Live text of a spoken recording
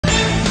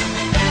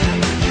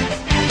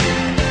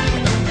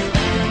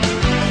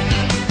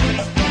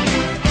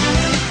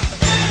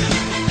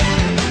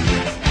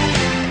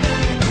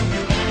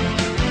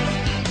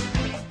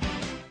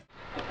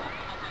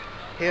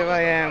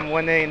I am,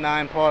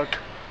 189 Park.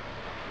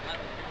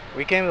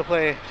 We came to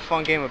play a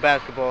fun game of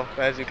basketball,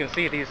 but as you can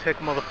see, these hick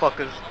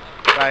motherfuckers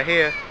right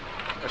here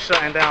are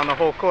shutting down the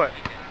whole court.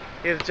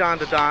 Here's John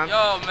the Don.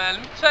 Yo, man,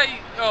 let me tell you,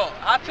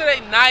 out there they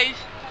nice,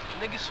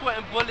 niggas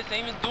sweating bullets,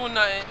 ain't even doing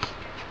nothing.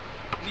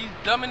 These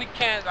dumb in the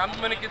cans, I'm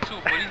gonna get to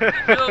it, but these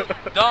real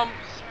dumb,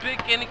 spick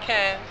in the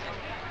cans,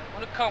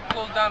 wanna come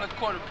close down the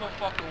court and put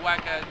fucking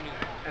whack ass music.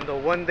 And the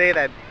one day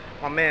that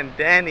my man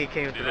Danny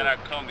came through. Then I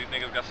come, these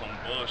niggas got some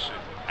bullshit.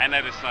 And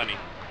that is sunny.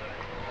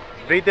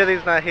 B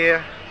Diddy's not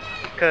here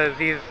because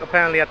he's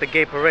apparently at the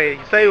gay parade.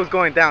 He said he was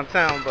going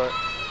downtown, but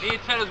He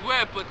didn't tell us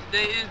where, but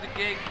today is the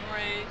gay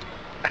parade.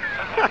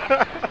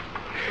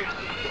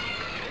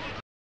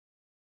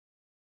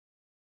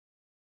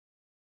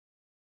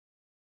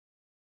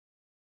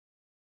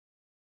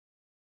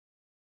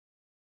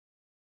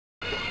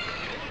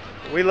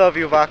 We love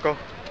you, Vaco.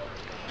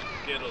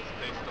 Skittles,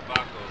 taste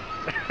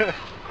tobacco.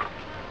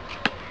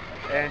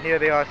 And here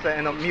they are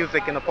setting up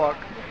music in the park.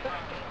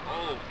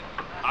 Oh,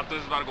 I thought this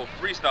was about to go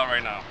freestyle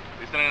right now.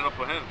 They setting it up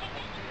for him.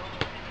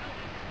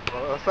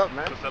 Well, what's up,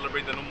 man? To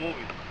celebrate the new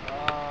movie.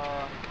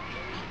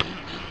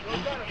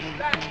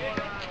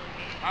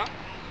 Huh?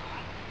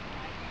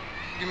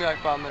 Give me like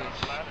 5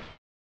 minutes.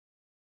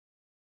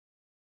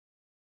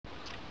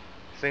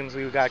 Seems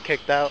we got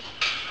kicked out.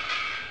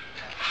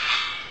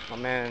 My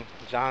man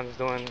John's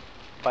doing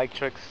bike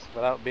tricks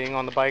without being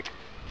on the bike.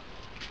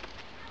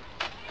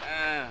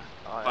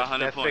 Oh,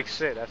 That's that sick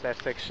shit. That's that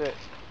sick shit.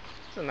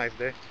 It's a nice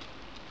day.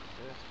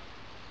 Yeah.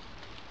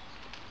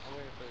 I'm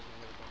waiting for this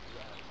nigga to come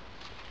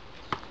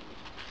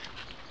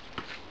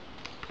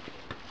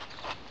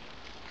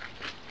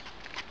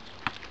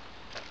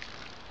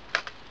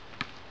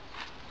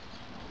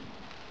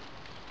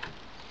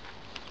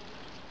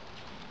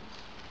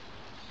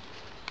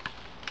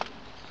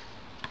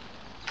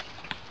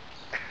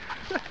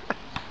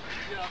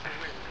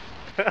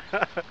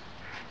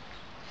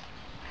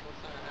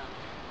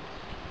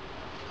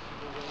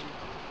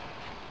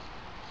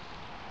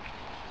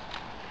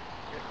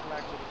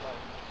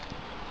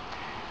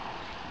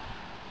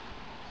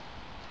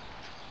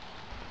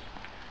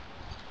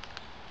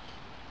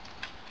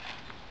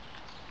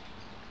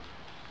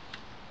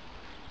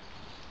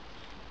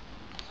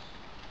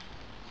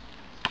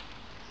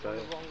So, the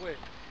wrong way.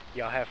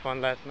 y'all had fun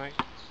last night?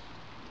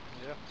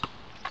 Yeah.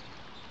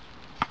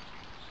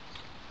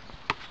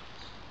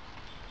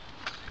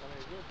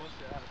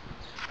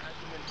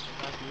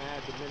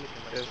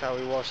 This is how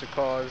we wash the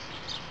cars.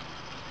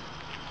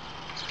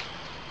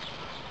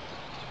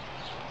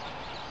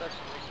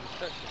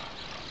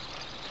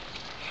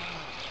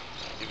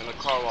 Even the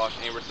car wash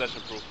ain't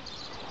recession proof.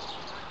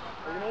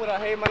 You know what I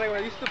hate, my nigga?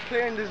 When I used to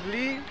play in this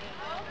league,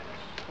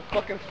 the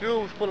fucking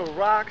field was full of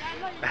rocks.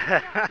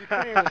 You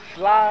couldn't even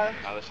slide.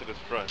 Now that shit is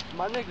fresh.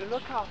 My nigga,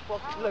 look how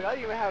fucking, look, I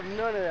didn't even have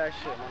none of that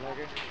shit, my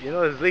nigga. You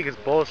know this league is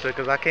bullshit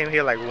because I came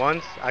here like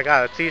once. I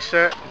got a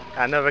t-shirt.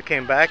 I never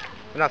came back.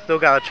 And I still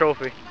got a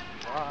trophy.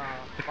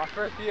 My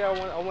first year I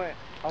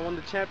won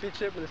the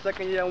championship, and the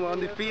second year I went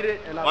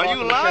undefeated. And I Why lost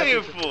you in the lying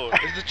championship.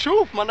 for? It's the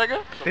truth, my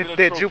nigga.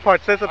 Did you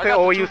participate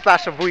or were you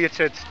Sasha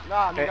Vujicic?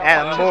 Nah, nigga,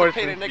 and I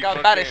Morrison? participated, nigga.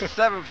 I batted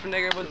 7th,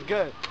 nigga. It was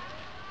good.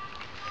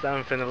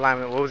 7th in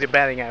alignment. What was your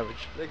batting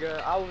average?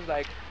 Nigga, I was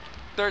like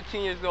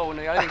 13 years old,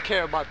 nigga. I didn't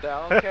care about that.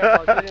 I don't care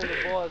about hitting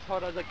the ball as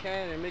hard as I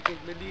can and making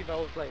believe I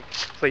was like.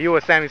 So you were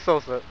Sammy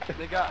Sosa.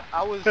 Nigga,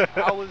 I was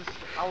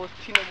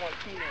Tino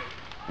Martinez.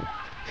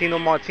 Tino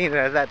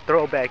Martinez, that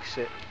throwback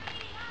shit.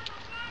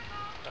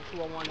 That's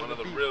who I wanted One to of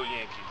the beat. real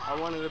Yankees. I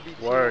wanted to beat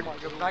Word. Tino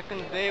Martinez. Back in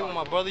the day when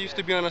my brother used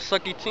to be on a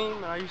sucky team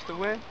and I used to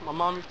win, my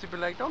mom used to be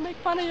like, "Don't make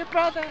fun of your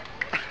brother.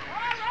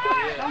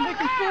 Don't make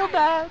him feel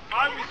bad."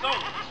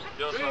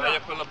 Yo, so how you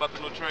feeling about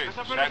the new trades?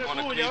 Shaq going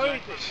to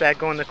Cleveland? Shaq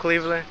going to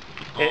Cleveland.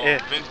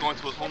 Vince going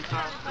to his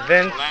hometown?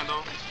 Vince.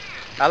 Orlando?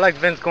 I like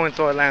Vince going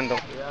to Orlando.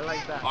 Yeah, I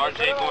like that.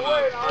 RJ going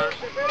to first?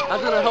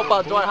 That's gonna help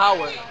out Dwight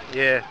Howard.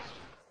 Yeah.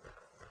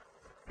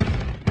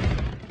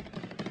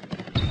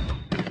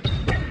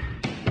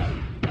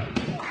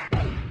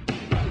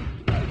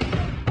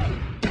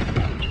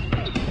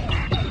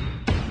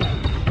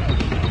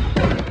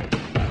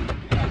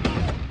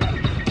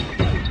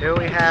 Here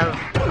we have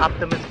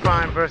OpTiMuS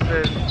Prime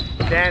versus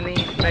Danny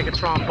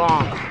Megatron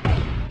Bomb.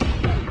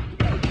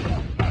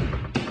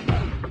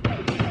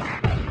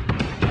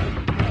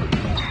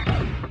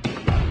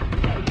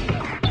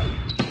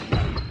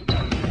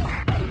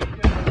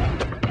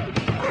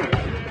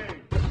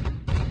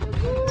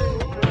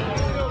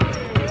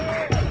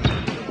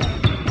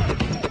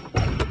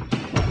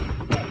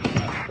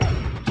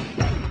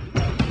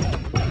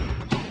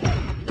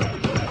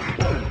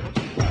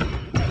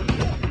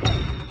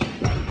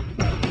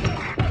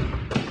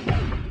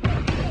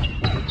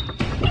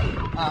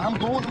 I'm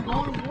going.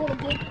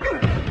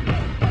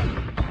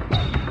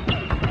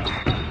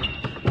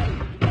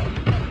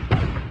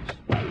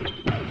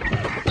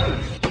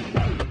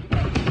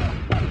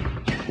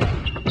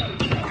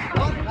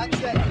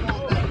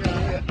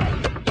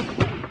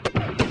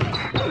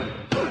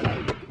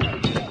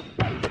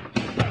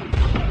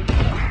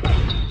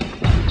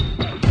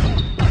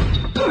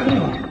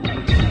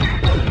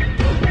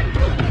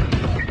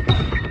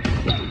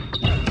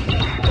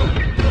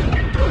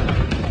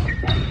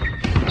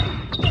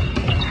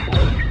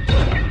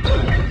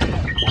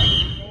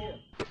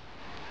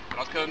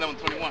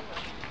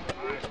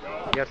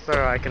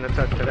 can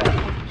attest to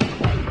that.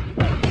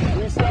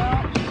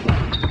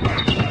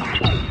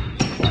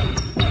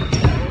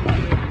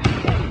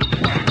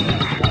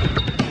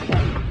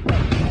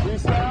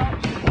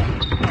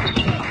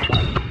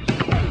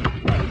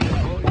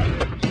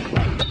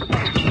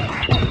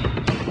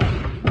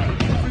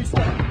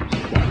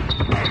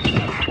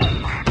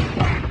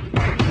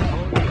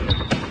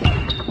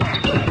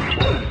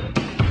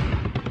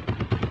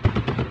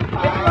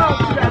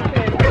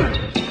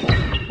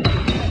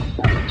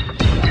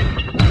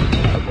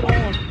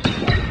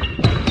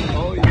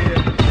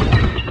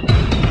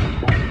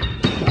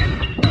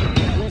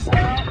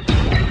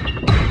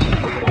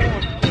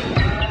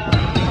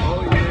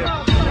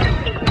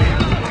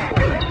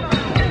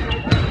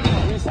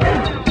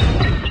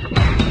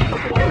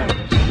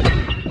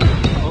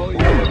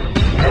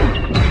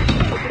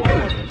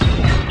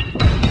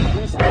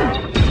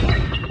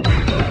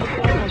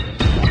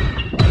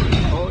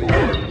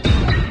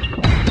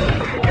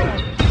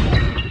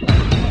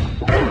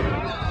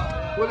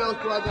 What else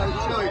do I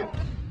gotta tell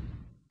you?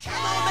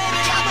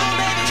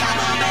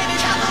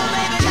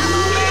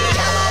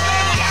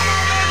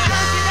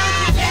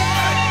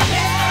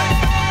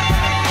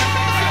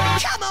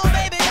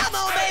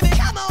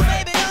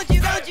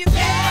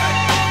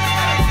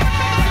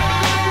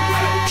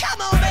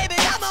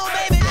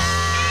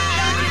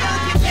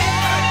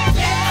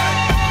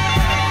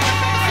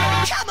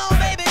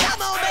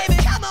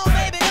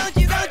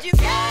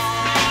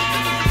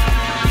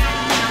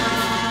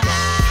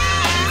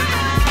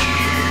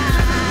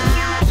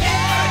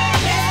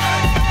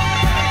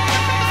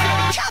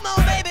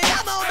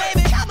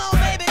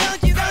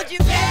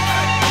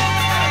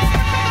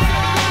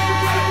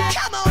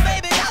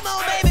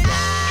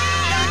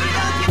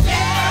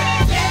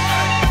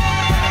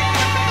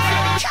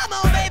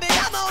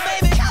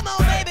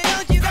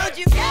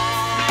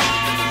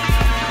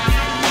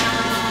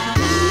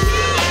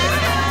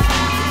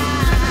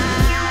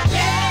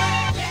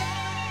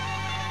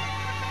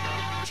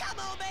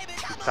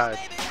 Tired.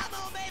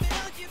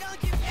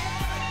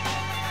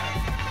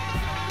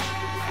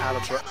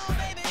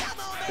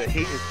 The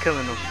heat is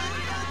killing them.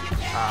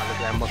 Ah, look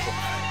at that muscle.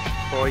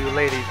 For all you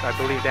ladies, I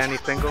believe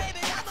Danny's single.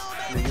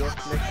 New York,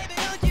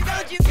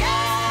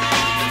 Nick.